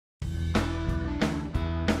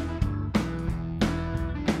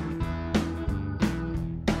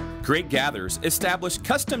Great Gathers established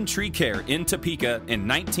Custom Tree Care in Topeka in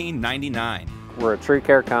 1999. We're a tree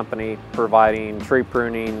care company providing tree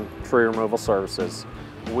pruning, tree removal services.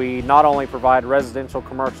 We not only provide residential,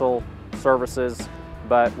 commercial services,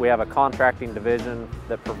 but we have a contracting division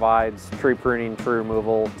that provides tree pruning, tree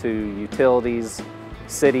removal to utilities,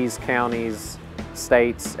 cities, counties,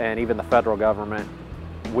 states, and even the federal government.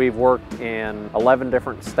 We've worked in 11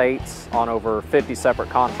 different states on over 50 separate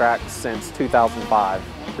contracts since 2005.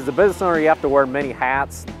 As a business owner, you have to wear many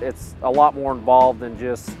hats. It's a lot more involved than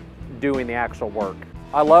just doing the actual work.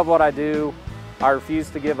 I love what I do. I refuse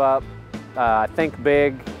to give up. I think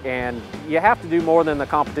big, and you have to do more than the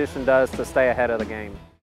competition does to stay ahead of the game.